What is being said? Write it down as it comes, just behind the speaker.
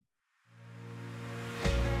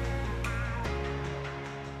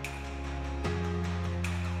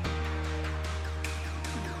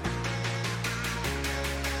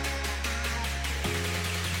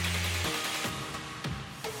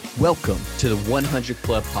Welcome to the 100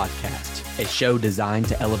 Club Podcast, a show designed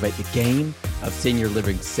to elevate the game of senior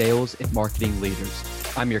living sales and marketing leaders.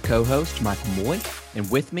 I'm your co-host, Michael Moy, and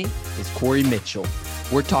with me is Corey Mitchell.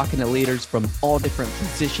 We're talking to leaders from all different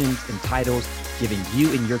positions and titles, giving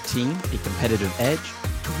you and your team a competitive edge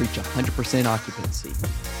to reach 100% occupancy.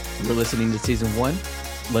 You're listening to Season 1.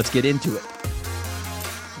 Let's get into it.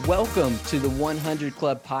 Welcome to the 100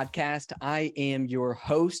 Club Podcast. I am your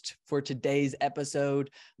host for today's episode,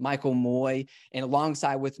 Michael Moy, and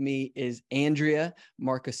alongside with me is Andrea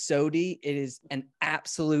Marchesotti. It is an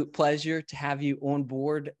absolute pleasure to have you on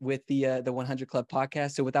board with the 100 Club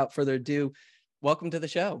Podcast. So without further ado, welcome to the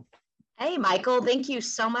show. Hey, Michael, thank you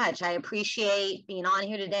so much. I appreciate being on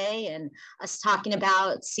here today and us talking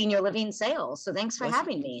about senior living sales. So thanks for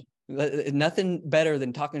having me. Nothing better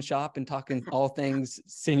than talking shop and talking all things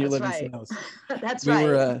senior living sales. That's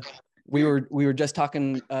right. We were just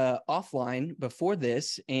talking offline before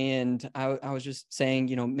this, and I was just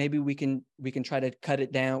saying, maybe we can try to cut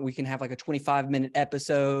it down. We can have like a 25-minute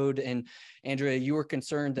episode. And Andrea, you were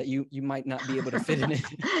concerned that you might not be able to fit in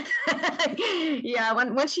it. Yeah,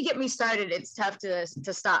 once you get me started, it's tough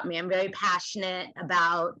to stop me. I'm very passionate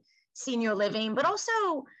about senior living, but also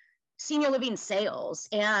senior living sales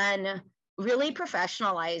and really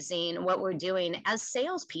professionalizing what we're doing as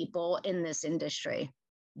salespeople in this industry.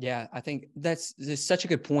 Yeah, I think that's such a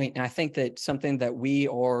good point. And I think that something that we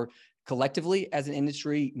are collectively as an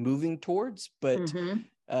industry moving towards, but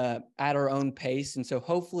at our own pace. And so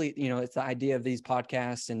hopefully, it's the idea of these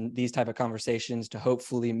podcasts and these type of conversations to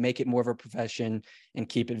hopefully make it more of a profession and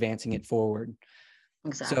keep advancing it forward.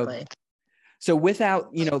 Exactly. So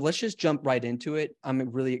without, let's just jump right into it. I'm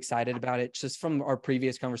really excited about it. Just from our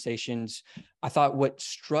previous conversations, I thought what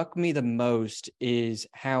struck me the most is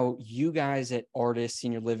how you guys at Artis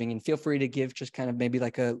Senior Living, and feel free to give just kind of maybe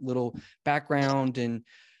like a little background and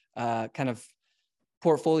kind of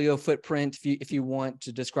portfolio footprint if you want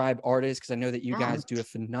to describe Artis, because I know that you guys do a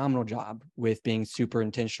phenomenal job with being super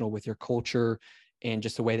intentional with your culture and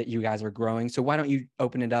just the way that you guys are growing. So why don't you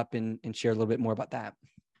open it up and share a little bit more about that?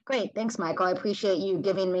 Great. Thanks, Michael. I appreciate you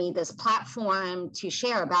giving me this platform to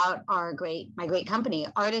share about my great company,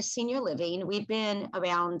 Artis Senior Living. We've been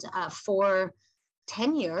around for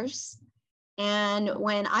 10 years. And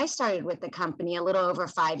when I started with the company a little over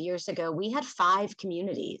 5 years ago, we had 5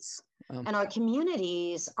 communities. And our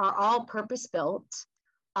communities are all purpose-built.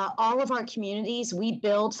 All of our communities, we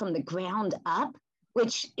build from the ground up,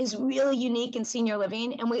 which is really unique in senior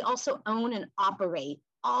living. And we also own and operate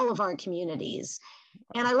all of our communities.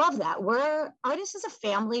 And I love that. Artis is a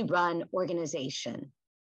family-run organization.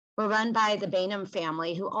 We're run by the Bainham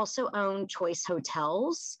family, who also own Choice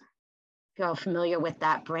Hotels. If you're all familiar with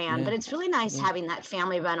that brand, but it's really nice having that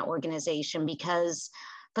family-run organization because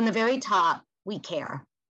from the very top, we care.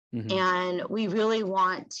 And we really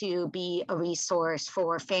want to be a resource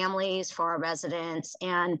for families, for our residents,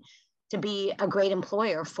 and to be a great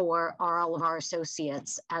employer for all of our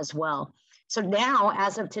associates as well. So now,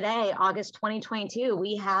 as of today, August 2022,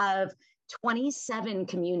 we have 27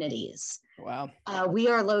 communities. Wow. We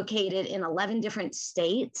are located in 11 different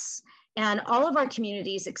states, and all of our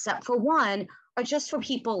communities, except for one, are just for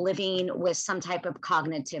people living with some type of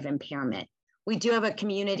cognitive impairment. We do have a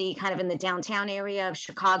community kind of in the downtown area of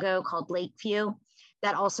Chicago called Lakeview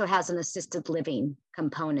that also has an assisted living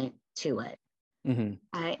component to it.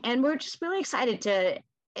 And we're just really excited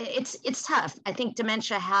it's tough. I think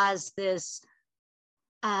dementia has this,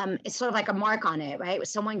 it's sort of like a mark on it, right? When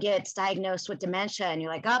someone gets diagnosed with dementia and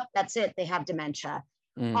you're like, oh, that's it, they have dementia.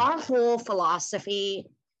 Our whole philosophy,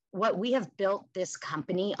 what we have built this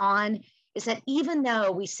company on, is that even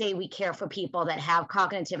though we say we care for people that have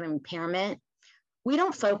cognitive impairment, we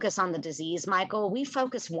don't focus on the disease, Michael. We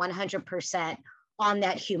focus 100% on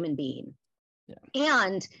that human being.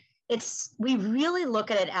 And we really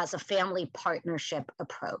look at it as a family partnership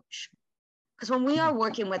approach. Because when we are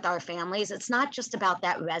working with our families, it's not just about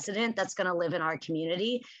that resident that's going to live in our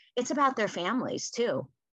community. It's about their families too.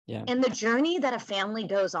 And the journey that a family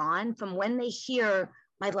goes on from when they hear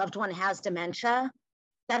my loved one has dementia,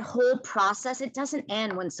 that whole process, it doesn't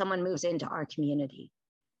end when someone moves into our community.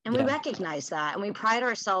 And we recognize that. And we pride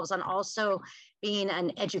ourselves on also being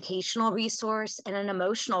an educational resource and an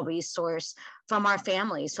emotional resource from our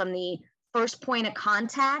families, from the first point of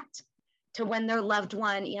contact to when their loved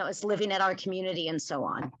one, is living at our community and so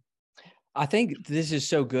on. I think this is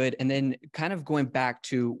so good. And then kind of going back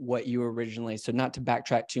to what you originally, so not to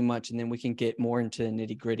backtrack too much, and then we can get more into the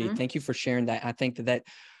nitty gritty. Thank you for sharing that. I think that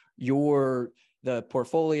your the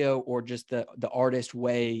portfolio or just the artist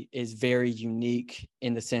way is very unique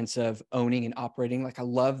in the sense of owning and operating. Like I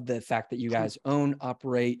love the fact that you guys own,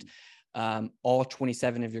 operate all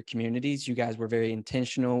 27 of your communities. You guys were very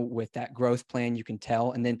intentional with that growth plan, you can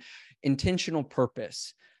tell. And then intentional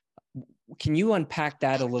purpose. Can you unpack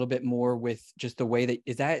that a little bit more with just the way that,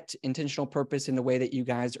 is that intentional purpose in the way that you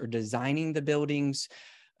guys are designing the buildings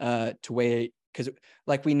to way, because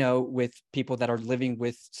like we know with people that are living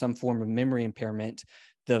with some form of memory impairment,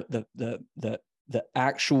 the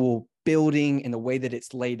actual building and the way that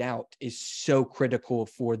it's laid out is so critical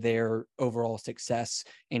for their overall success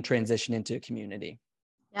and transition into a community.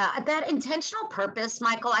 Yeah, that intentional purpose,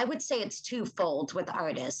 Michael, I would say it's twofold with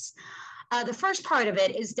artists. The first part of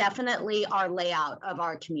it is definitely our layout of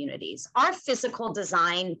our communities. Our physical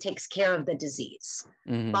design takes care of the disease.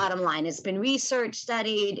 Mm-hmm. Bottom line, it's been research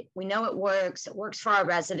studied. We know it works for our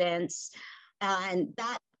residents. And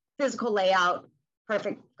that physical layout,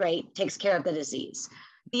 perfect, great, takes care of the disease.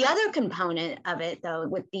 The other component of it, though,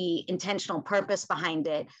 with the intentional purpose behind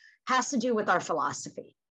it, has to do with our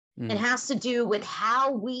philosophy. Mm-hmm. It has to do with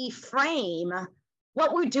how we frame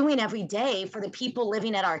what we're doing every day for the people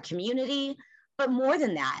living at our community, but more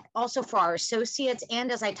than that, also for our associates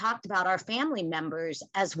and, as I talked about, our family members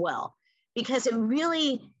as well, because it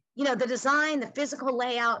really, the design, the physical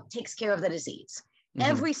layout takes care of the disease. Mm-hmm.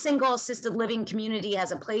 Every single assisted living community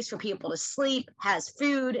has a place for people to sleep, has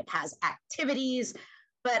food, has activities,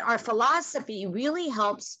 but our philosophy really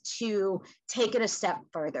helps to take it a step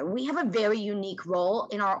further. We have a very unique role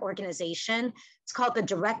in our organization. It's called the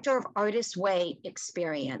Director of Artist Way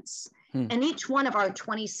Experience. And each one of our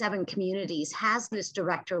 27 communities has this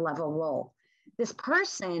director level role. This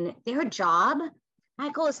person, their job,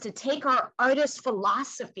 Michael, is to take our artist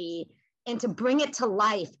philosophy and to bring it to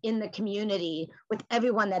life in the community with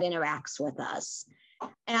everyone that interacts with us.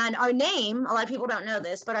 And our name, a lot of people don't know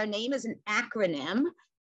this, but our name is an acronym.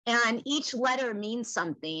 And each letter means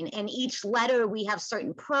something. And each letter, we have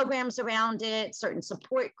certain programs around it, certain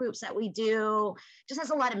support groups that we do, just has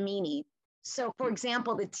a lot of meaning. So for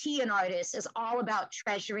example, the T in artist is all about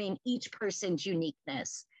treasuring each person's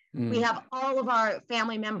uniqueness. We have all of our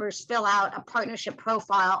family members fill out a partnership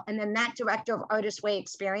profile, and then that Director of Artist Way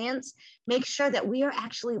Experience makes sure that we are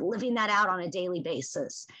actually living that out on a daily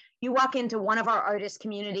basis. You walk into one of our artist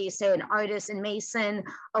communities, say an artist in Mason,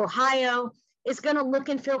 Ohio, is going to look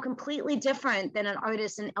and feel completely different than an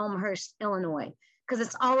artist in Elmhurst, Illinois, because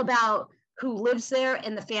it's all about who lives there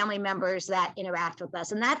and the family members that interact with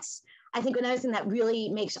us. And that's, I think, another thing that really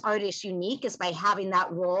makes artists unique is by having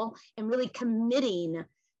that role and really committing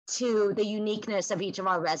to the uniqueness of each of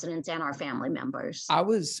our residents and our family members. I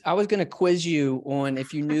was going to quiz you on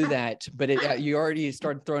if you knew that, but you already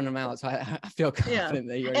started throwing them out. So I feel confident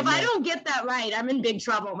that you already know. I don't get that right, I'm in big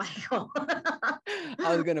trouble, Michael.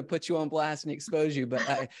 I was going to put you on blast and expose you,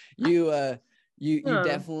 but you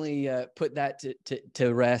definitely put that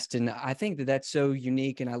to rest. And I think that that's so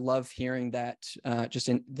unique. And I love hearing that just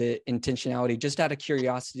in the intentionality, just out of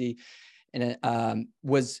curiosity. And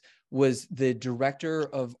was the Director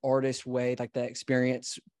of Artist Way, like the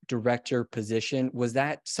experience director position, was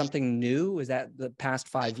that something new? Is that the past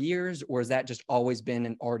 5 years, or has that just always been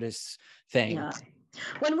an artist's thing? Yeah.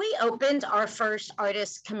 When we opened our first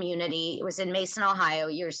artist community, it was in Mason, Ohio,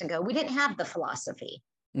 years ago, we didn't have the philosophy.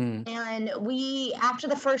 And we, after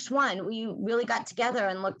the first one, we really got together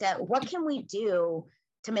and looked at what can we do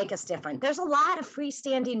to make us different. There's a lot of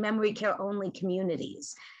freestanding memory care only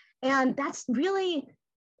communities. And that's really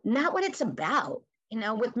not what it's about.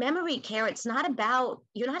 With memory care, it's not about,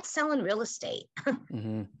 you're not selling real estate.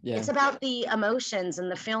 It's about the emotions and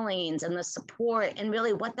the feelings and the support and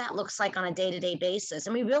really what that looks like on a day-to-day basis.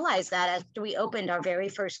 And we realized that after we opened our very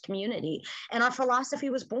first community and our philosophy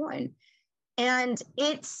was born. And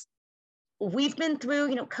we've been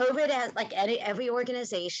through, COVID, as like every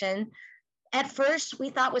organization. At first, we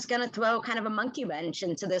thought was going to throw kind of a monkey wrench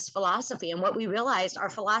into this philosophy. And what we realized, our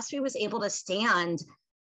philosophy was able to stand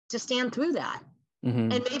through that. And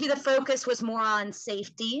maybe the focus was more on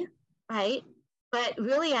safety, right? But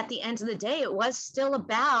really at the end of the day, it was still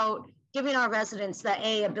about giving our residents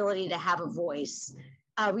the ability to have a voice,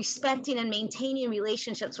 respecting and maintaining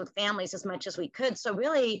relationships with families as much as we could. So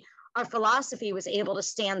really our philosophy was able to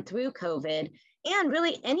stand through COVID and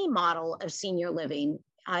really any model of senior living.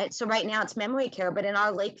 So right now it's memory care, but in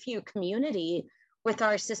our Lakeview community with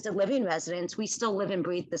our assisted living residents, we still live and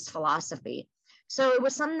breathe this philosophy. So it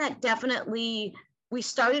was something that definitely, we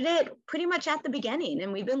started it pretty much at the beginning,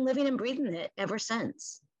 and we've been living and breathing it ever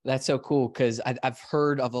since. That's so cool, because I've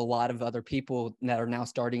heard of a lot of other people that are now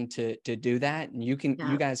starting to do that. And you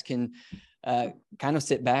guys can kind of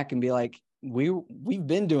sit back and be like, we've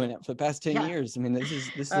been doing it for the past 10 years. I mean, this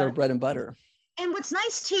is our bread and butter. And what's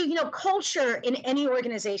nice too, culture in any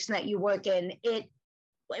organization that you work in,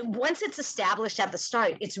 once it's established at the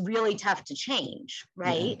start, it's really tough to change,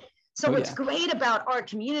 right? Yeah. So what's great about our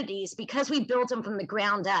communities, because we built them from the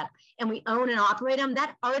ground up and we own and operate them,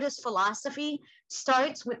 that artist philosophy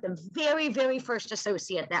starts with the very, very first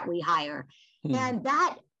associate that we hire. And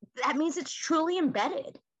that means it's truly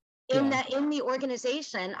embedded in the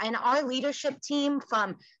organization. And our leadership team,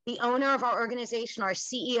 from the owner of our organization, our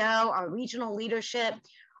CEO, our regional leadership,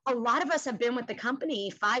 a lot of us have been with the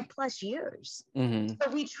company 5+ years.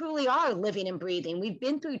 So we truly are living and breathing. We've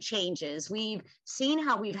been through changes. We've seen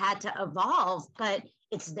how we've had to evolve, but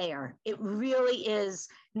it's there. It really is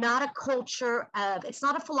not a culture it's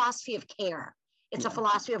not a philosophy of care. It's a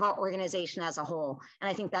philosophy of our organization as a whole. And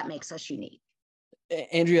I think that makes us unique.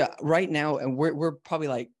 Andrea, right now, and we're probably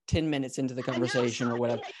like 10 minutes into the conversation or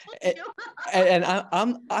whatever, and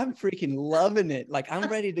I'm freaking loving it. Like, I'm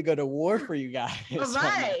ready to go to war for you guys.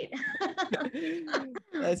 Right.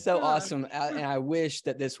 That's so awesome. And I wish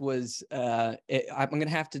that this was. I'm gonna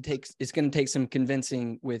have to take. It's gonna take some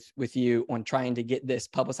convincing with you on trying to get this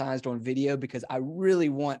publicized on video, because I really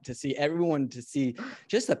want to see everyone to see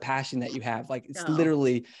just the passion that you have. Like, it's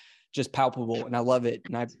literally just palpable, and I love it.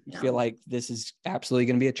 And I feel like this is absolutely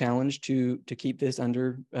going to be a challenge to keep this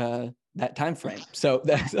under that time frame. So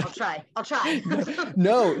that's I'll try.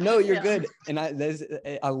 No, you're good. And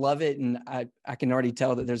I love it. And I can already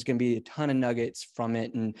tell that there's going to be a ton of nuggets from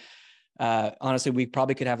it. And honestly, we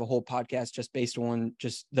probably could have a whole podcast just based on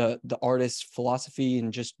just the artist's philosophy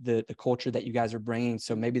and just the culture that you guys are bringing.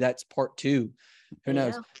 So maybe that's part 2. Who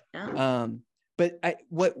knows? Yeah. But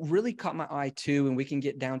what really caught my eye too, and we can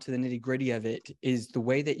get down to the nitty gritty of it, is the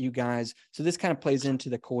way that you guys, so this kind of plays into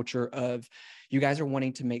the culture of you guys are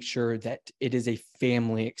wanting to make sure that it is a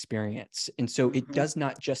family experience. And so it does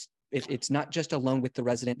not just, it's not just alone with the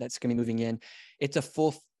resident that's going to be moving in. It's a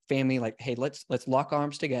full family, like, hey, let's lock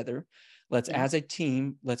arms together. Let's, as a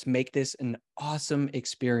team, let's make this an awesome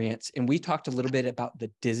experience. And we talked a little bit about the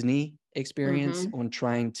Disney experience on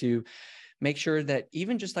trying to make sure that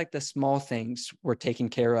even just like the small things were taken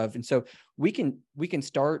care of. And so we can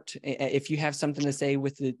start, if you have something to say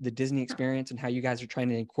with the Disney experience and how you guys are trying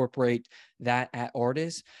to incorporate that at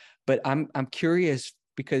Artis. But I'm curious,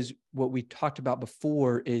 because what we talked about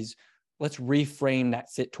before is, let's reframe that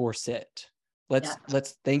sit tour sit.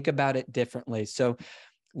 Let's think about it differently. So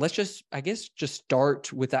let's just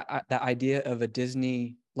start with that idea of a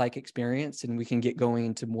Disney-like experience, and we can get going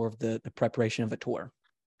into more of the preparation of a tour.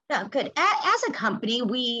 Yeah, good. As a company,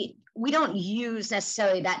 we don't use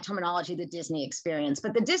necessarily that terminology, the Disney experience,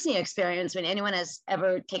 but the Disney experience, when anyone has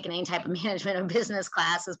ever taken any type of management or business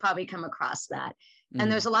class, has probably come across that.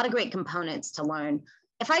 And there's a lot of great components to learn.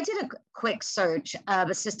 If I did a quick search of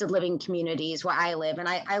assisted living communities where I live, and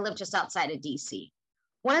I live just outside of DC,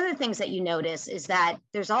 one of the things that you notice is that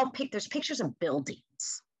there's pictures of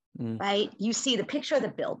buildings, right? You see the picture of the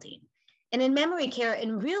building. And in memory care,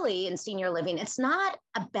 and really in senior living, it's not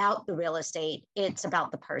about the real estate, it's about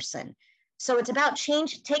the person. So it's about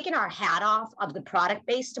taking our hat off of the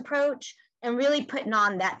product-based approach and really putting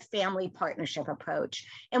on that family partnership approach.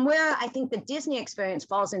 And where I think the Disney experience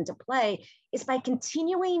falls into play is by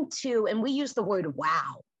continuing to, and we use the word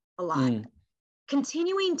wow a lot,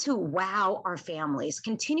 continuing to wow our families,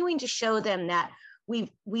 continuing to show them that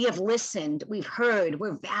we have listened, we've heard,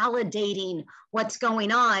 we're validating what's going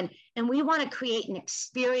on, and we want to create an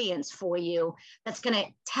experience for you that's going to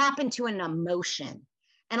tap into an emotion.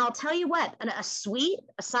 And I'll tell you what, a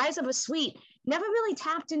size of a suite never really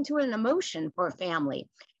tapped into an emotion for a family.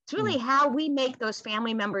 It's really how we make those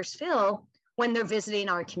family members feel when they're visiting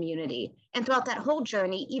our community and throughout that whole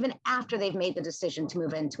journey, even after they've made the decision to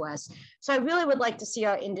move into us. So I really would like to see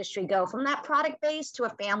our industry go from that product base to a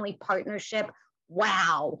family partnership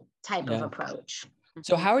wow type of approach.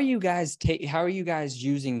 So how are you guys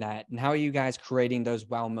using that, and how are you guys creating those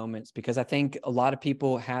wow moments? Because I think a lot of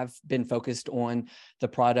people have been focused on the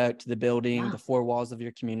product, the building, the 4 walls of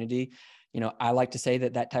your community. I like to say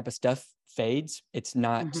that type of stuff fades. It's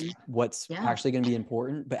not what's actually going to be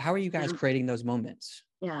important. But how are you guys creating those moments?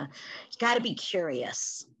 Yeah, you got to be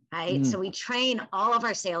curious, right? So we train all of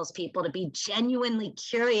our salespeople to be genuinely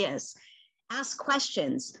curious, ask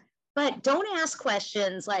questions. But don't ask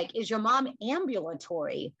questions like, is your mom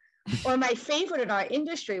ambulatory? Or my favorite in our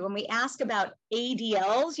industry, when we ask about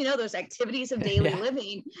ADLs, those activities of daily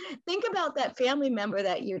living, think about that family member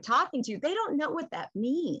that you're talking to. They don't know what that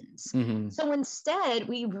means. So instead,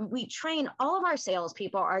 we train all of our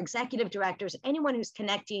salespeople, our executive directors, anyone who's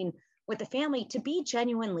connecting with the family, to be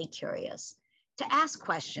genuinely curious, to ask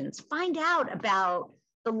questions, find out about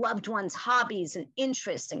the loved one's hobbies and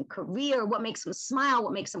interests and career, what makes them smile,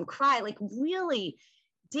 what makes them cry, like really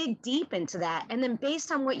dig deep into that. And then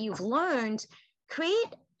based on what you've learned,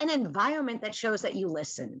 create an environment that shows that you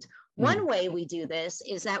listened. One way we do this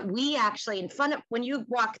is that we actually, in front of, when you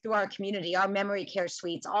walk through our community, our memory care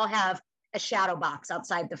suites all have a shadow box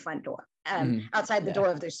outside the front door, outside the door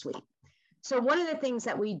of their suite. So one of the things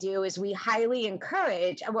that we do is we highly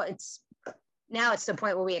encourage, well, now it's the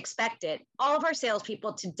point where we expect it, all of our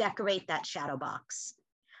salespeople to decorate that shadow box.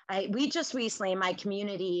 Right? We just recently in my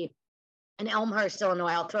community in Elmhurst,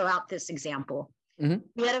 Illinois, I'll throw out this example.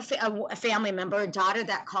 We had a family member, a daughter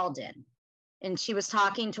that called in, and she was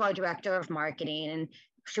talking to our director of marketing, and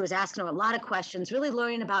she was asking her a lot of questions, really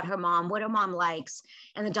learning about her mom, what her mom likes.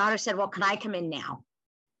 And the daughter said, well, can I come in now?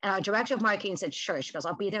 And our director of marketing said, sure. She goes,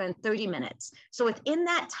 I'll be there in 30 minutes. So within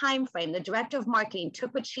that time frame, the director of marketing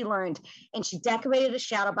took what she learned and she decorated a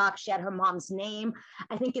shadow box. She had her mom's name.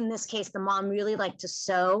 I think in this case, the mom really liked to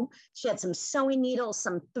sew. She had some sewing needles,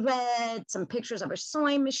 some thread, some pictures of her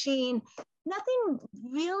sewing machine. Nothing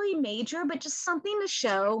really major, but just something to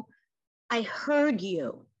show, I heard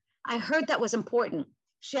you. I heard that was important.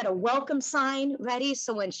 She had a welcome sign ready.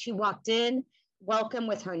 So when she walked in, welcome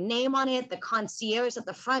with her name on it, the concierge at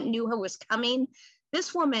the front knew her was coming.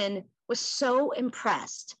 This woman was so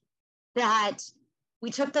impressed that we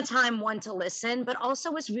took the time, one, to listen, but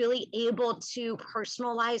also was really able to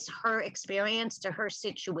personalize her experience to her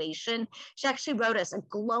situation. She actually wrote us a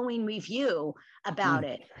glowing review about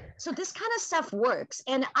it. So this kind of stuff works.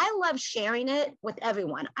 And I love sharing it with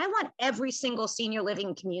everyone. I want every single senior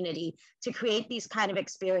living community to create these kind of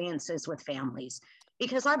experiences with families,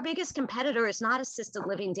 because our biggest competitor is not assisted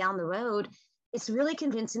living down the road. It's really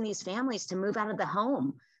convincing these families to move out of the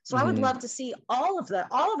home. So I would love to see all of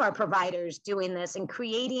our providers doing this and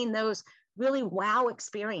creating those really wow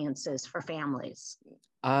experiences for families.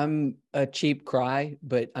 I'm a cheap cry,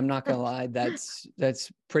 but I'm not gonna lie, that's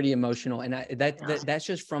pretty emotional, and that's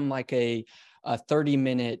just from like a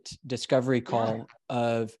 30-minute discovery call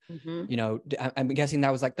of, you know, I'm guessing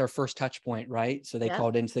that was like their first touch point, right? So they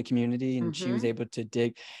called into the community and she was able to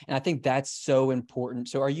dig. And I think that's so important.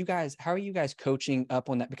 So how are you guys coaching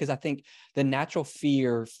up on that? Because I think the natural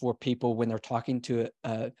fear for people when they're talking to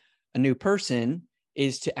a new person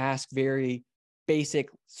is to ask very basic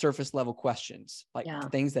surface level questions, like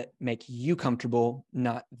things that make you comfortable,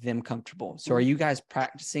 not them comfortable. So are you guys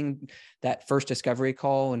practicing that first discovery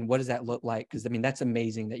call, and what does that look like? Because I mean, that's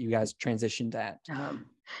amazing that you guys transitioned that.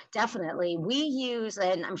 Definitely. We use,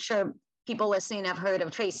 and I'm sure people listening have heard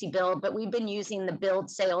of Tracy Build, but we've been using the Build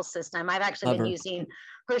sales system. I've actually been using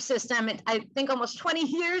her system, I think almost 20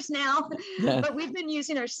 years now, but we've been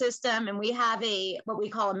using her system, and we have what we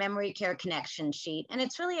call a memory care connection sheet. And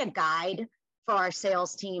it's really a guide for our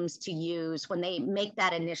sales teams to use when they make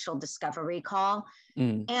that initial discovery call.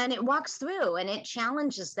 And it walks through and it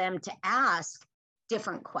challenges them to ask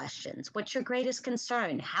different questions. What's your greatest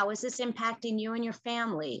concern? How is this impacting you and your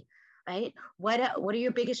family? Right? What are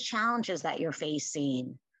your biggest challenges that you're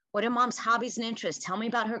facing? What are mom's hobbies and interests? Tell me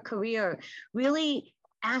about her career. Really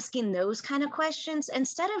asking those kind of questions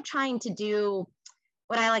instead of trying to do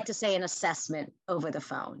what I like to say, an assessment over the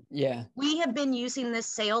phone. We have been using this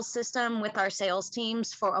sales system with our sales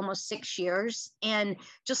teams for almost 6 years. And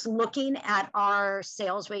just looking at our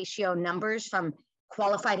sales ratio numbers from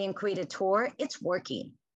qualified inquiry to tour, it's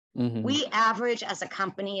working. We average as a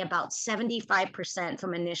company about 75%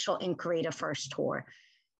 from initial inquiry to first tour.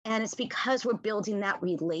 And it's because we're building that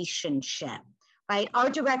relationship, right? Our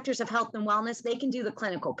directors of health and wellness, they can do the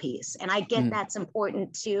clinical piece. And I get that's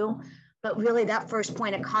important too. But really that first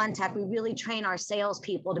point of contact, we really train our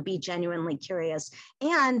salespeople to be genuinely curious.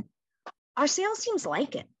 And our sales teams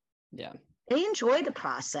like it. They enjoy the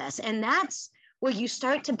process. And that's where you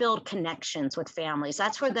start to build connections with families.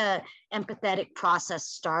 That's where the empathetic process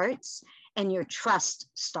starts and your trust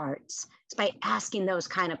starts. It's by asking those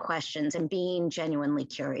kind of questions and being genuinely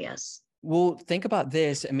curious. Well, think about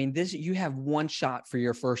this. I mean, you have one shot for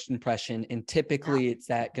your first impression, and typically it's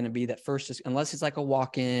going to be that first, unless it's like a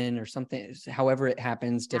walk-in or something, however it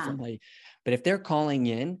happens differently. But if they're calling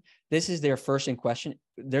in, this is their first impression.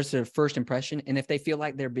 There's their first impression. And if they feel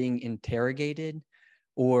like they're being interrogated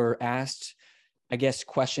or asked, I guess,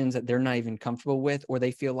 questions that they're not even comfortable with, or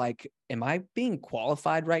they feel like, am I being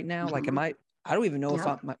qualified right now? Like, I don't even know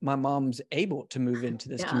if my mom's able to move into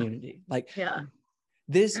this community. Like,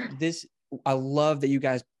 this, I love that you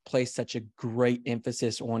guys place such a great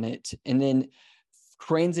emphasis on it. And then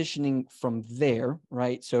transitioning from there,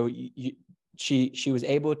 right? So she was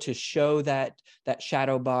able to show that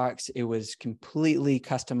shadow box. It was completely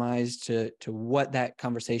customized to what that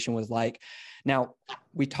conversation was like. Now,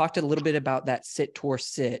 we talked a little bit about that sit tour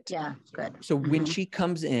sit. Yeah, good. So when she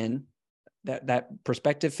comes in, that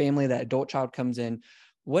prospective family, that adult child comes in,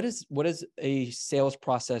 what does a sales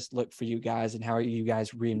process look for you guys, and how are you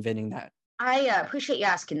guys reinventing that? I appreciate you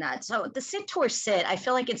asking that. So the sit tour sit, I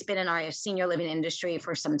feel like it's been in our senior living industry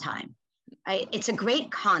for some time. It's a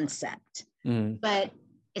great concept, but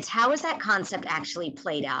it's how is that concept actually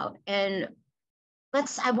played out? And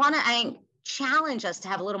I challenge us to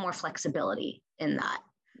have a little more flexibility in that.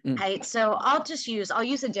 Right. So I'll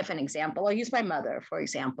use a different example. I'll use my mother, for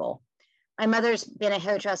example. My mother's been a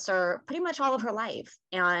hairdresser pretty much all of her life,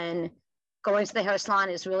 and going to the hair salon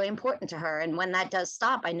is really important to her. And when that does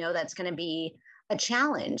stop, I know that's going to be a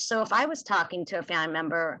challenge. So if I was talking to a family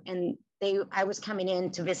member and I was coming in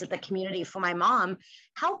to visit the community for my mom,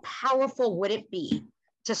 how powerful would it be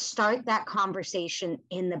to start that conversation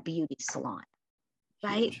in the beauty salon,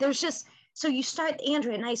 right? So you start,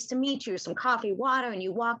 Andrea, nice to meet you, some coffee, water, and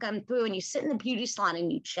you walk on through and you sit in the beauty salon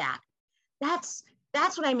and you chat. That's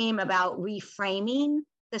what I mean about reframing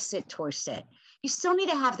the sit tour sit. You still need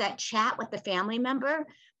to have that chat with the family member,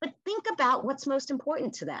 but think about what's most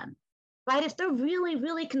important to them, right? If they're really,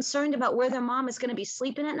 really concerned about where their mom is going to be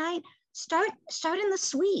sleeping at night, start in the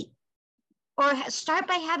suite, or start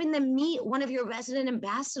by having them meet one of your resident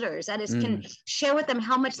ambassadors that can share with them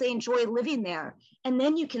how much they enjoy living there. And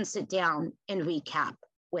then you can sit down and recap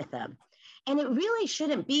with them. And it really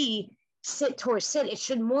shouldn't be sit tour sit. It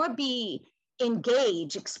should more be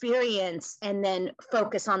engage, experience, and then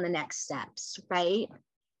focus on the next steps, right?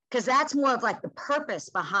 Because that's more of like the purpose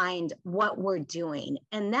behind what we're doing.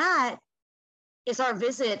 And that is our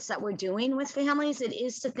visits that we're doing with families. It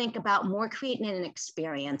is to think about more creating an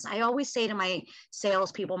experience. I always say to my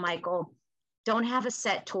salespeople, Michael, don't have a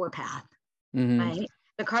set tour path, right?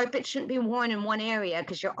 The carpet shouldn't be worn in one area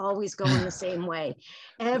because you're always going the same way.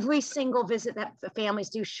 Every single visit that the families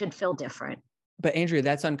do should feel different. But Andrea,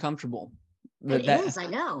 that's uncomfortable. It is, I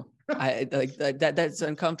know. I like that's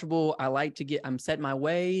uncomfortable. I'm set in my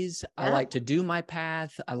ways. Yeah. I like to do my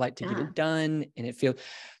path. I like to get it done. And it feels,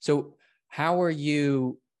 so how are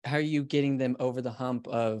you getting them over the hump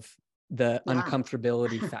of the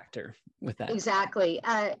uncomfortability factor with that? Exactly.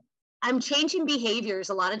 I'm changing behaviors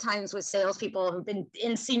a lot of times with salespeople who've been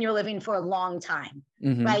in senior living for a long time,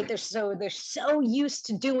 right? They're so used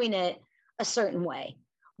to doing it a certain way.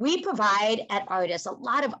 We provide at Artis a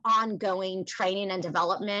lot of ongoing training and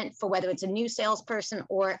development for whether it's a new salesperson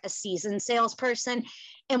or a seasoned salesperson.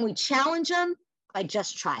 And we challenge them by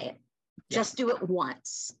just try it. Just do it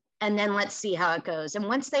once. And then let's see how it goes. And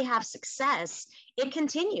once they have success, it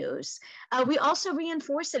continues. We also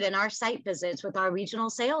reinforce it in our site visits with our regional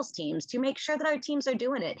sales teams to make sure that our teams are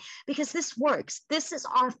doing it, because this works. This is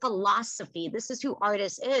our philosophy. This is who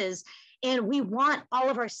Artis is. And we want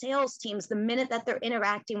all of our sales teams, the minute that they're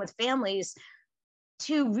interacting with families,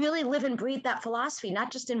 to really live and breathe that philosophy,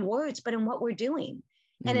 not just in words, but in what we're doing.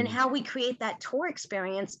 And in how we create that tour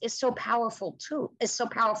experience is so powerful too, is so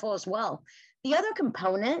powerful as well. The other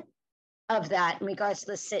component of that in regards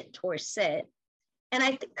to the sit tour sit, and I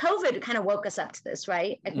think COVID kind of woke us up to this,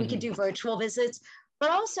 right? Like we could do virtual visits,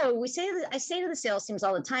 but also I say to the sales teams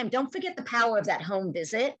all the time, don't forget the power of that home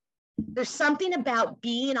visit. There's something about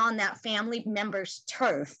being on that family member's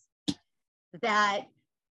turf that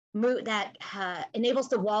enables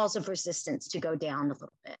the walls of resistance to go down a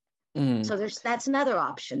little bit. So that's another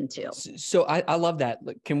option too. So I love that.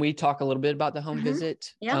 Can we talk a little bit about the home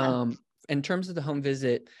visit? Yeah. In terms of the home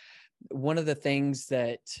visit, one of the things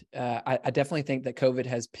that I definitely think that COVID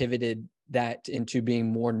has pivoted that into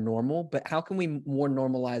being more normal, but how can we more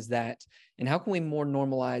normalize that? And how can we more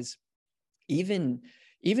normalize even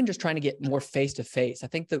just trying to get more face-to-face? I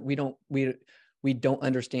think that we don't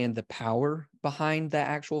understand the power behind the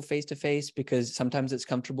actual face-to-face, because sometimes it's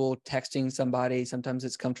comfortable texting somebody. Sometimes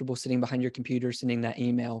it's comfortable sitting behind your computer, sending that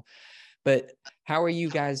email. But how are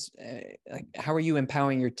you guys, how are you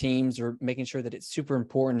empowering your teams or making sure that it's super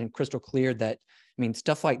important and crystal clear that,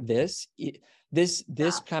 stuff like this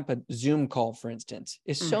kind of Zoom call, for instance,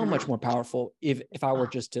 is so much more powerful if I were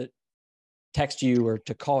just to text you or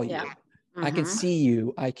to call you. I can see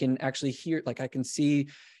you, I can actually hear, I can see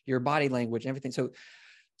your body language and everything.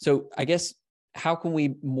 So I guess, how can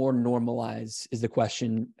we more normalize, is the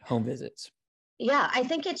question, home visits? Yeah, I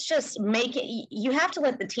think it's just you have to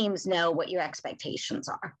let the teams know what your expectations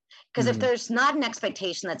are. Because if there's not an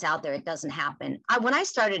expectation that's out there, it doesn't happen. When I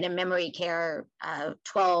started in memory care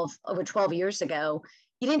over 12 years ago,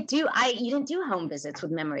 You didn't do home visits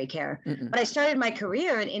with memory care. Mm-mm. But I started my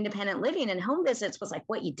career in independent living, and home visits was like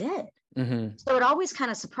what you did. Mm-hmm. So it always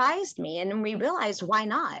kind of surprised me. And then we realized, why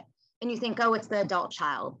not? And you think, oh, it's the adult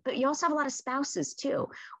child, but you also have a lot of spouses too.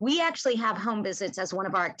 We actually have home visits as one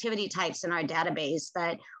of our activity types in our database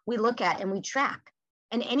that we look at and we track.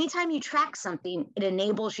 And anytime you track something, it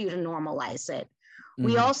enables you to normalize it.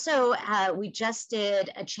 We Mm-hmm. also, we just did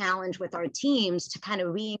a challenge with our teams to kind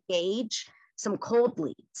of re-engage some cold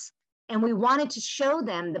leads. And we wanted to show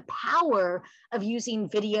them the power of using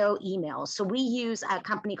video emails. So we use a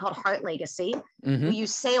company called Heart Legacy. Mm-hmm. We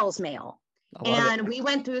use sales mail. I love it. And we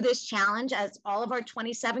went through this challenge as all of our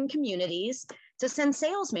 27 communities to send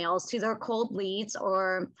sales mails to their cold leads,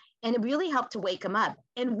 and it really helped to wake them up.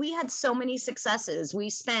 And we had so many successes. We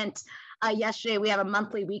spent yesterday, we have a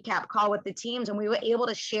monthly recap call with the teams, and we were able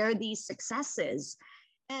to share these successes.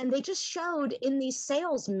 And they just showed in these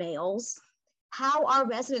sales mails how our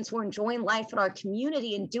residents were enjoying life in our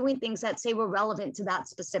community and doing things that say were relevant to that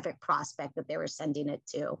specific prospect that they were sending it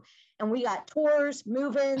to. And we got tours,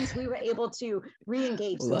 move-ins, we were able to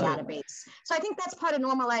re-engage the database. So I think that's part of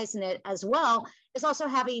normalizing it as well, is also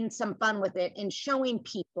having some fun with it and showing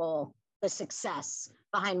people the success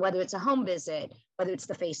behind whether it's a home visit, whether it's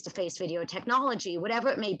the face-to-face video technology, whatever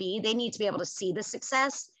it may be, they need to be able to see the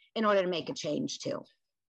success in order to make a change too.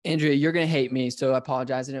 Andrea, you're going to hate me, so I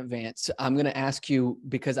apologize in advance. I'm going to ask you,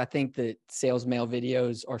 because I think that sales mail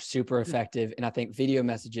videos are super effective, and I think video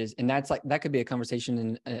messages, and that could be a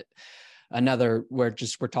conversation in another where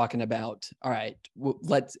we're talking about, all right,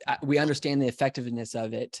 we understand the effectiveness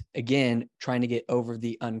of it. Again, trying to get over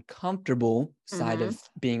the uncomfortable side of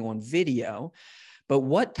being on video. But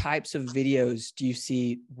what types of videos do you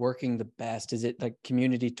see working the best? Is it like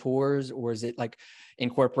community tours, or is it like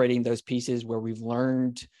incorporating those pieces where we've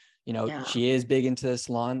learned, she is big into the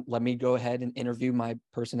salon. Let me go ahead and interview my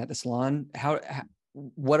person at the salon.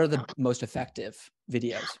 What are the most effective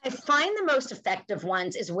videos? I find the most effective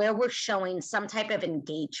ones is where we're showing some type of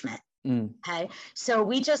engagement. Okay. So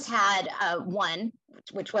we just had one,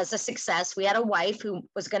 which was a success. We had a wife who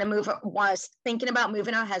was thinking about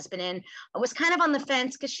moving her husband in, was kind of on the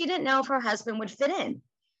fence because she didn't know if her husband would fit in.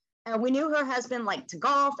 We knew her husband liked to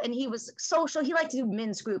golf and he was social. He liked to do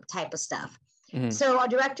men's group type of stuff. So our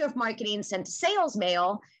director of marketing sent a sales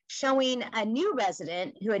mail showing a new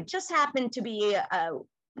resident who had just happened to be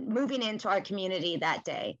moving into our community that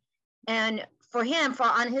day. And for him,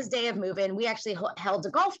 on his day of move-in, we actually held a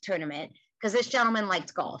golf tournament because this gentleman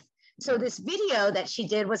liked golf. So this video that she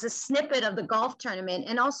did was a snippet of the golf tournament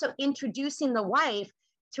and also introducing the wife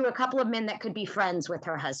to a couple of men that could be friends with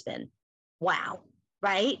her husband. Wow.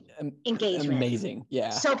 Right? Engagement. Amazing. Yeah.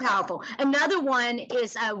 So powerful. Another one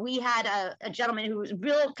is we had a gentleman who was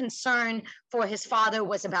real concerned for his father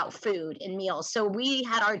was about food and meals. So we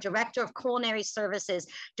had our director of culinary services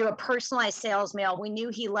do a personalized sales mail. We knew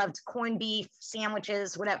he loved corned beef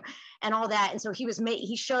sandwiches, whatever, and all that. And so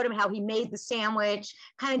he showed him how he made the sandwich,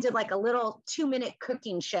 kind of did like a little 2-minute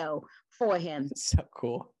cooking show for him. So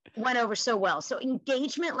cool. Went over so well. So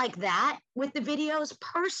engagement like that with the videos,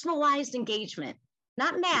 personalized engagement.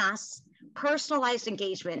 Not mass, personalized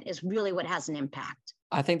engagement is really what has an impact.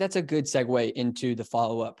 I think that's a good segue into the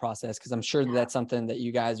follow-up process, because I'm sure that's something that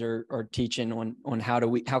you guys are teaching on how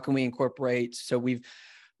can we incorporate. So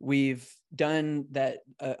we've done that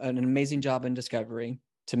an amazing job in discovery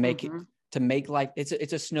to make like it's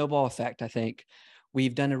a snowball effect. I think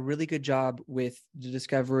we've done a really good job with the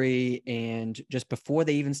discovery, and just before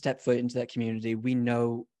they even step foot into that community, we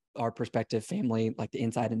know our prospective family like the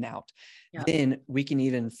inside and out. Yeah. Then we can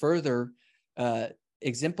even further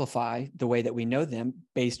exemplify the way that we know them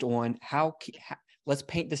based on how let's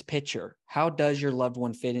paint this picture. How does your loved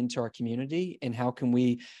one fit into our community, and how can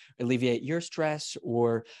we alleviate your stress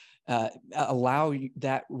or allow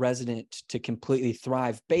that resident to completely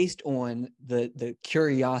thrive based on the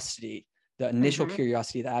curiosity, the initial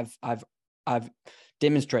curiosity that I've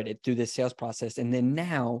demonstrated through this sales process. And then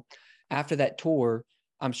now after that tour,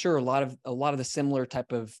 I'm sure a lot of the similar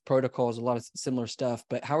type of protocols, a lot of similar stuff,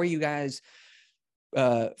 but how are you guys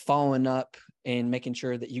following up and making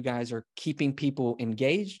sure that you guys are keeping people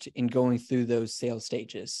engaged and going through those sales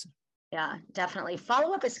stages? Yeah, definitely.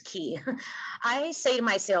 Follow-up is key. I say to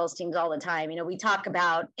my sales teams all the time, we talk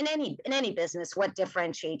about in any business, what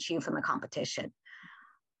differentiates you from the competition.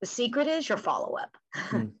 The secret is your follow-up.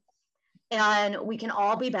 And we can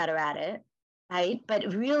all be better at it. Right?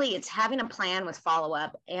 But really, it's having a plan with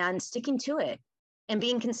follow-up and sticking to it and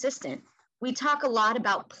being consistent. We talk a lot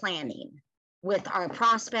about planning with our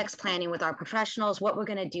prospects, planning with our professionals, what we're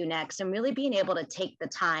going to do next, and really being able to take the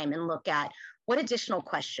time and look at what additional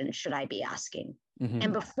questions should I be asking?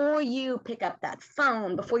 And before you pick up that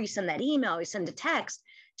phone, before you send that email, you send a text,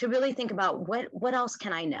 to really think about what else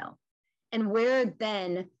can I know? And where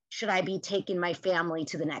then should I be taking my family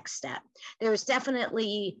to the next step? There's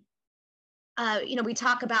definitely, we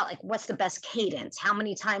talk about like, what's the best cadence? How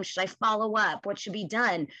many times should I follow up? What should be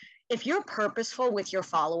done? If you're purposeful with your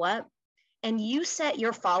follow-up and you set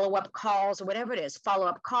your follow-up calls or whatever it is,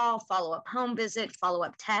 follow-up call, follow-up home visit,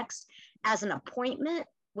 follow-up text as an appointment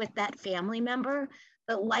with that family member,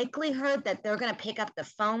 the likelihood that they're going to pick up the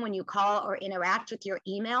phone when you call or interact with your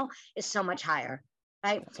email is so much higher,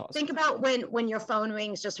 right? Awesome. Think about when your phone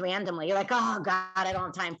rings just randomly. You're like, oh God, I don't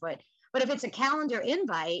have time for it. But if it's a calendar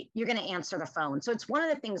invite, you're going to answer the phone. So it's one of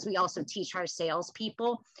the things we also teach our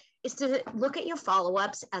salespeople is to look at your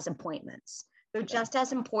follow-ups as appointments. They're just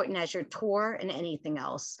as important as your tour and anything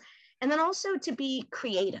else. And then also to be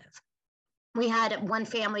creative. We had one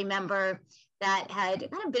family member that had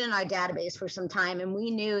kind of been in our database for some time, and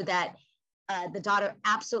we knew that the daughter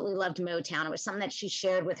absolutely loved Motown. It was something that she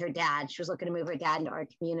shared with her dad. She was looking to move her dad into our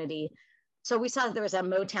community. So we saw that there was a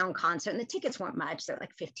Motown concert, and the tickets weren't much. They're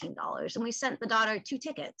like $15. And we sent the daughter 2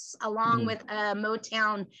 tickets along with a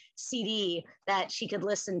Motown CD that she could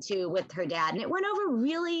listen to with her dad. And it went over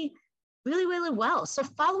really, really, really well. So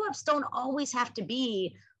follow-ups don't always have to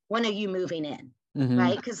be, when are you moving in?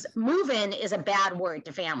 Right? Because move-in is a bad word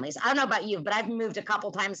to families. I don't know about you, but I've moved a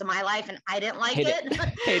couple times in my life and I didn't like it.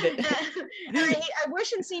 Hate it. And I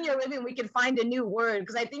wish in senior living we could find a new word,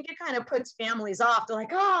 because I think it kind of puts families off. They're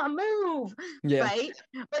like, oh, move, right?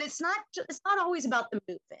 But it's not always about the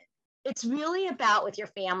move-in. It's really about, with your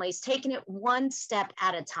families, taking it one step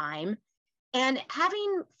at a time and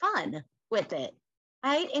having fun with it,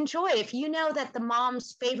 right? Enjoy. If you know that the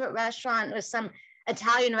mom's favorite restaurant was some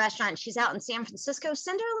Italian restaurant, she's out in San Francisco,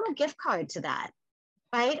 send her a little gift card to that,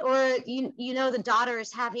 right? Or you know the daughter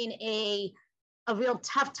is having a real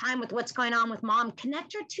tough time with what's going on with mom,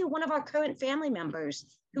 connect her to one of our current family members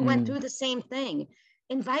who went through the same thing.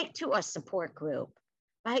 Invite to a support group,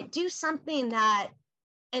 right? Do something that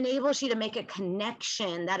enables you to make a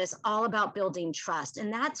connection that is all about building trust.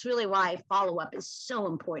 And that's really why follow-up is so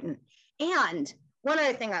important. And one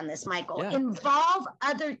other thing on this, Michael, involve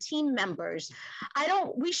other team members.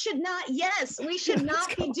 We should not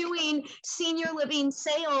be doing senior living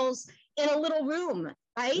sales in a little room,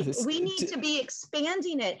 right? We need to be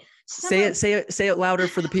expanding it. Say it louder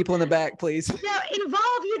for the people in the back, please. Yeah,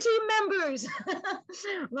 involve your team members,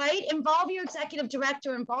 right? Involve your executive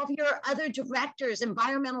director, involve your other directors,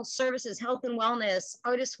 environmental services, health and wellness,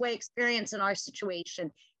 artist way experience in our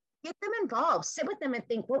situation. Get them involved, sit with them and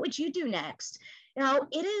think, what would you do next?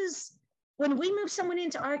 It is, when we move someone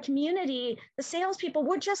into our community, the salespeople,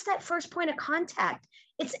 we're just that first point of contact.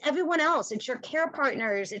 It's everyone else. It's your care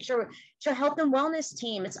partners. It's your health and wellness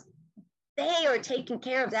team. They are taking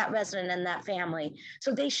care of that resident and that family.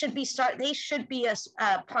 So they should be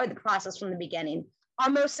a part of the process from the beginning. Our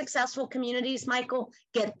most successful communities, Michael,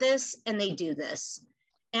 get this and they do this.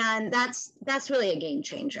 And that's really a game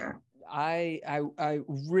changer. I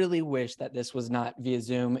really wish that this was not via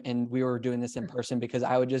Zoom and we were doing this in person, because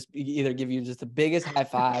I would just either give you just the biggest high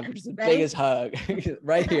five or just the biggest hug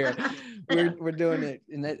right here. We're doing it.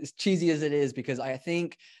 And that, as cheesy as it is, because I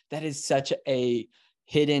think that is such a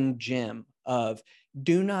hidden gem of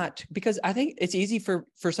because I think it's easy for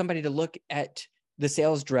somebody to look at the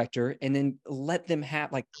sales director and then let them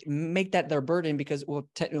make that their burden, because, well,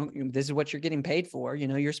 this is what you're getting paid for.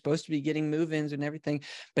 You're supposed to be getting move-ins and everything.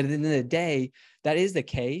 But at the end of the day, that is the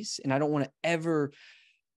case. And I don't want to ever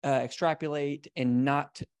extrapolate and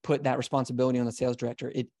not put that responsibility on the sales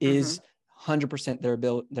director. It is 100% their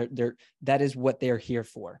ability. That is what they're here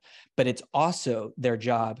for. But it's also their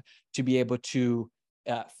job to be able to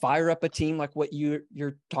fire up a team like what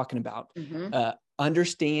you're talking about.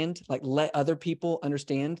 Understand, let other people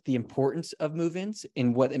understand the importance of move-ins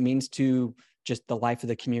and what it means to just the life of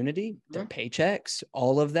the community, their paychecks,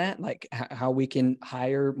 all of that, how we can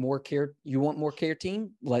hire more care. You want more care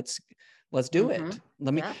team? Let's do it.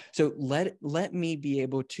 Let me be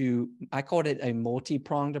able to, I called it a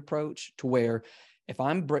multi-pronged approach, to where if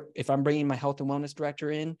I'm bringing my health and wellness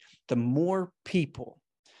director in, the more people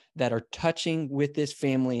that are touching with this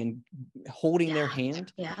family and holding their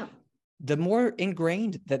hand, the more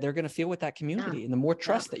ingrained that they're going to feel with that community and the more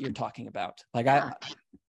trust that you're talking about.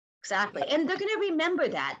 Exactly. And they're going to remember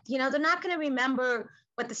that. They're not going to remember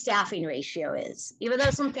what the staffing ratio is, even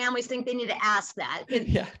though some families think they need to ask that.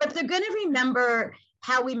 But they're going to remember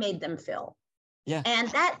how we made them feel. Yeah. And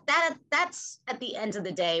that's at the end of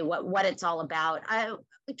the day what it's all about.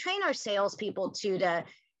 We train our salespeople to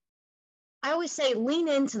I always say lean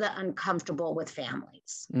into the uncomfortable with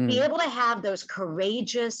families. Be able to have those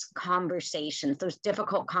courageous conversations, those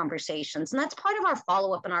difficult conversations. And that's part of our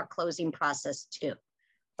follow-up and our closing process too,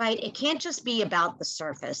 right? It can't just be about the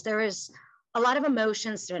surface. There is a lot of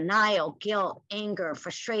emotions, denial, guilt, anger,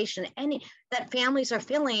 frustration, any that families are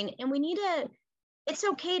feeling. And it's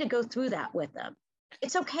okay to go through that with them.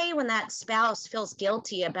 It's okay when that spouse feels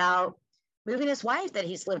guilty about moving his wife that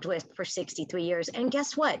he's lived with for 63 years. And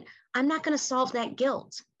guess what? I'm not going to solve that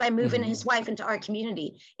guilt by moving his wife into our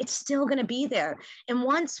community. It's still going to be there. And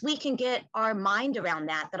once we can get our mind around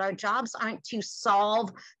that our jobs aren't to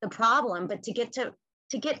solve the problem, but to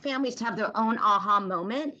get families to have their own aha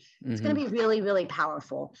moment, it's going to be really, really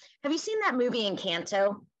powerful. Have you seen that movie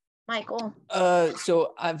Encanto, Michael?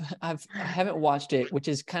 So I haven't watched it, which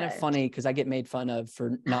is kind of funny because I get made fun of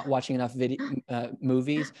for not watching enough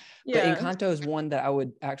movies. But Encanto is one that I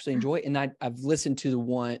would actually enjoy, and I've listened to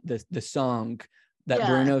the song, that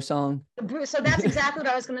Bruno song. So that's exactly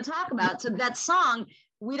what I was going to talk about. So that song,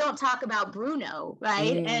 we don't talk about Bruno,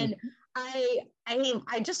 right? And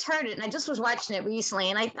I just heard it, and I just was watching it recently,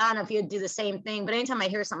 and I don't know if you'd do the same thing, but anytime I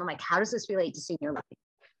hear something, I'm like, how does this relate to senior living?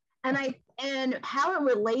 And how it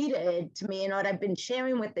related to me and what I've been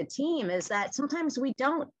sharing with the team is that sometimes we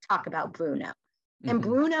don't talk about Bruno. And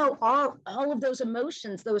Bruno are all of those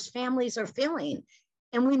emotions those families are feeling.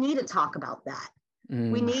 And we need to talk about that.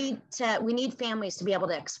 We need families to be able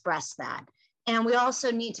to express that. And we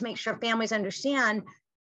also need to make sure families understand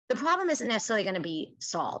the problem isn't necessarily going to be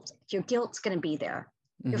solved. Your guilt's going to be there.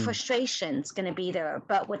 Your frustration's going to be there.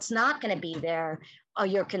 But what's not going to be there are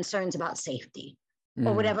your concerns about safety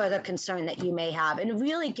or whatever other concern that you may have. And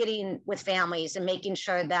really getting with families and making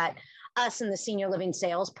sure that us in the senior living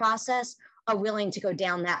sales process are willing to go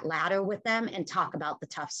down that ladder with them and talk about the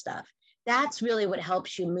tough stuff. That's really what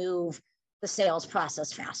helps you move the sales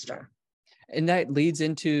process faster. And that leads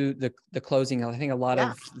into the closing. I think a lot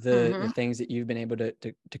of the things that you've been able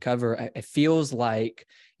to cover, it feels like,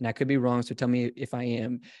 and I could be wrong, so tell me if I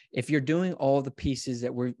am, if you're doing all the pieces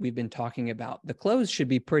that we've been talking about, the close should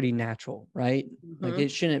be pretty natural, right? Like it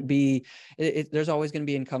shouldn't be, there's always going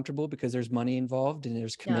to be uncomfortable because there's money involved and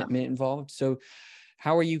there's commitment involved. So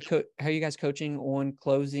how are you guys coaching on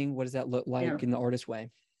closing? What does that look like in the artist way?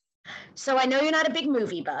 So I know you're not a big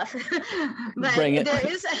movie buff, but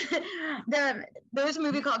there's a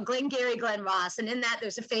movie called Glengarry Glen Ross, and in that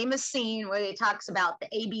there's a famous scene where he talks about the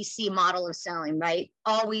ABC model of selling, right?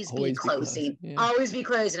 Always be closing. Always be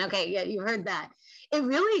closing. Okay, yeah, you heard that. It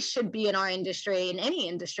really should be in our industry, in any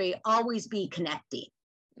industry, always be connecting,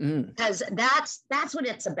 because that's what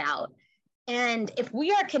it's about. And if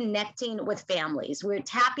we are connecting with families, we're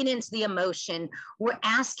tapping into the emotion, we're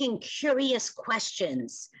asking curious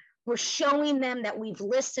questions, we're showing them that we've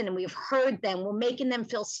listened and we've heard them, we're making them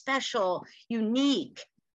feel special, unique,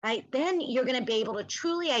 right? Then you're going to be able to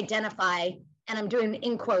truly identify, and I'm doing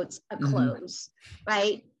in quotes, a close,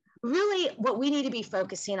 right? Really, what we need to be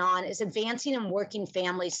focusing on is advancing and working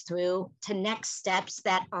families through to next steps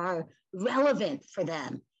that are relevant for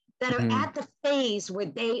them, that are at the phase where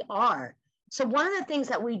they are. So one of the things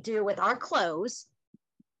that we do with our close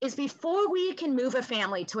is before we can move a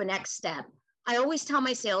family to a next step, I always tell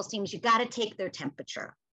my sales teams, you got to take their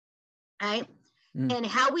temperature, right? And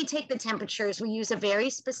how we take the temperature is we use a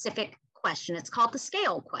very specific question. It's called the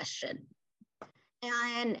scale question.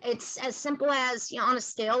 And it's as simple as, on a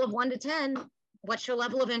scale of 1 to 10, what's your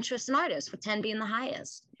level of interest in artists, with 10 being the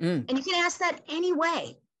highest? And you can ask that any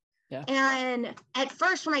way. Yeah. And at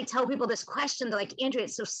first, when I tell people this question, they're like, Andrea,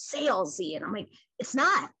 it's so salesy. And I'm like, it's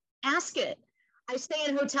not. Ask it. I stay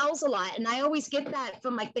in hotels a lot, and I always get that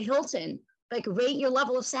from like the Hilton, like rate your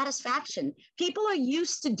level of satisfaction. People are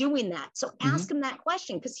used to doing that. So ask them that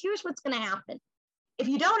question, because here's what's going to happen. If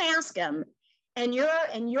you don't ask them, and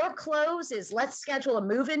your close is let's schedule a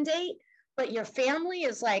move-in date, but your family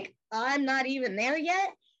is like, I'm not even there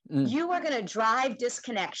yet, you are going to drive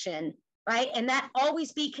disconnection, right? And that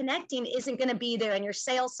always be connecting isn't going to be there, and your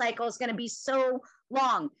sales cycle is going to be so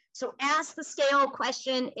long. So ask the scale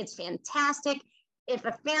question. It's fantastic. If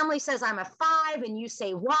a family says I'm a 5 and you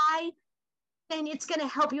say why, then it's going to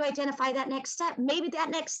help you identify that next step. Maybe that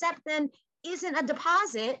next step then isn't a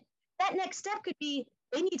deposit. That next step could be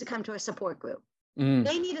they need to come to a support group.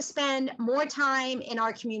 They need to spend more time in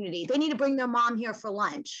our community. They need to bring their mom here for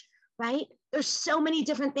lunch, right? There's so many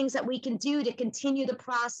different things that we can do to continue the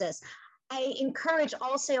process. I encourage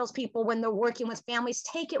all salespeople when they're working with families,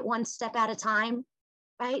 take it one step at a time,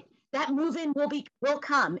 right? That move-in will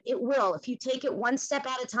come. It will. If you take it one step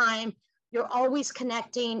at a time, you're always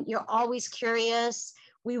connecting. You're always curious.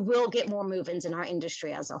 We will get more move-ins in our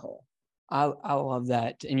industry as a whole. I love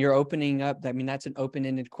that. And you're opening up, I mean, that's an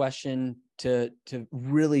open-ended question to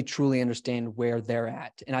really truly understand where they're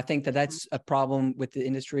at. And I think that that's a problem with the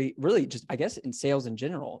industry, really just, I guess, in sales in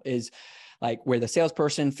general, is like where the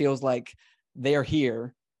salesperson feels like they're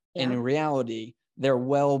here and in reality, they're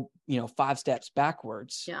 5 steps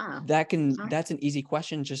backwards. That's an easy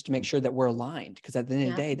question just to make sure that we're aligned. Because at the end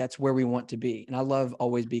of the day, that's where we want to be. And I love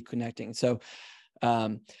always be connecting. So,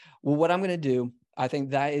 well, what I'm going to do, I think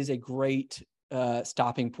that is a great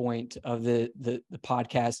stopping point of the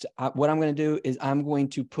podcast. What I'm going to do is I'm going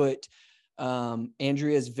to put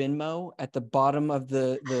Andrea's Venmo at the bottom of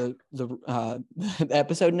the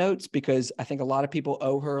episode notes, because I think a lot of people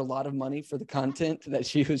owe her a lot of money for the content that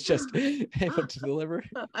she was just able to deliver.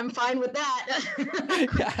 I'm fine with that.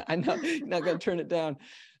 Yeah, I know. You're not going to turn it down.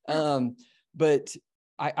 But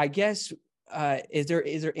I guess, is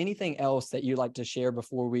there anything else that you'd like to share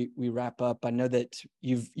before we wrap up? I know that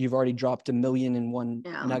you've already dropped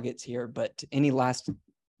 1,000,001 nuggets here, but any last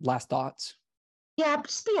thoughts? Yeah,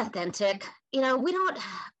 just be authentic. We don't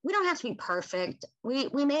have to be perfect. We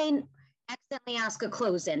may accidentally ask a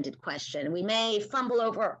closed-ended question. We may fumble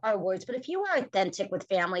over our words, but if you are authentic with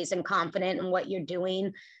families and confident in what you're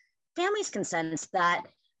doing, families can sense that.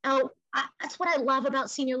 Now, that's what I love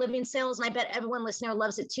about senior living sales, and I bet everyone listening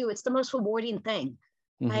loves it too. It's the most rewarding thing,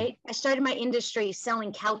 right? I started my industry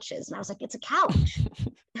selling couches, and I was like, it's a couch.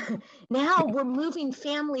 Now we're moving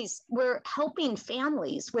families, we're helping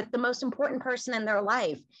families with the most important person in their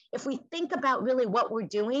life. If we think about really what we're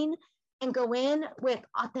doing and go in with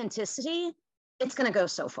authenticity, it's going to go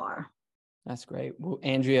so far. That's great. Well,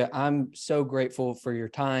 Andrea, I'm so grateful for your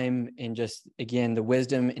time and just, again, the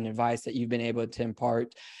wisdom and advice that you've been able to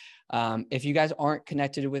impart. If you guys aren't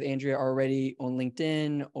connected with Andrea already on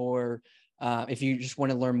LinkedIn, or if you just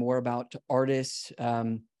want to learn more about Artis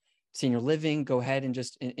Senior Living, go ahead and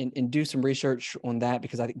just and do some research on that,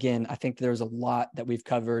 because again, I think there's a lot that we've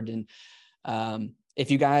covered. And if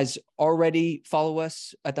you guys already follow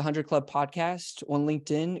us at the 100 Club podcast on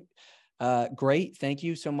LinkedIn, great. Thank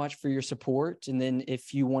you so much for your support. And then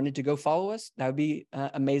if you wanted to go follow us, that would be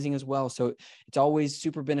amazing as well. So it's always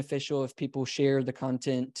super beneficial if people share the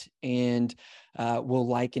content and will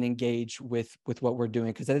like and engage with what we're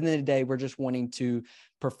doing. Because at the end of the day, we're just wanting to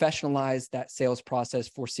professionalize that sales process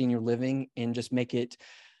for senior living and just make it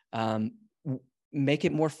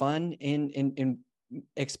more fun and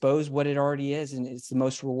expose what it already is. And it's the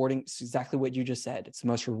most rewarding. It's exactly what you just said. It's the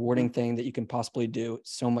most rewarding thing that you can possibly do.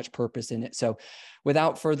 So much purpose in it. So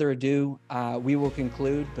without further ado, we will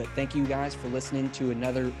conclude, but thank you guys for listening to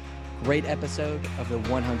another great episode of the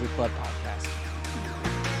 100 Club podcast.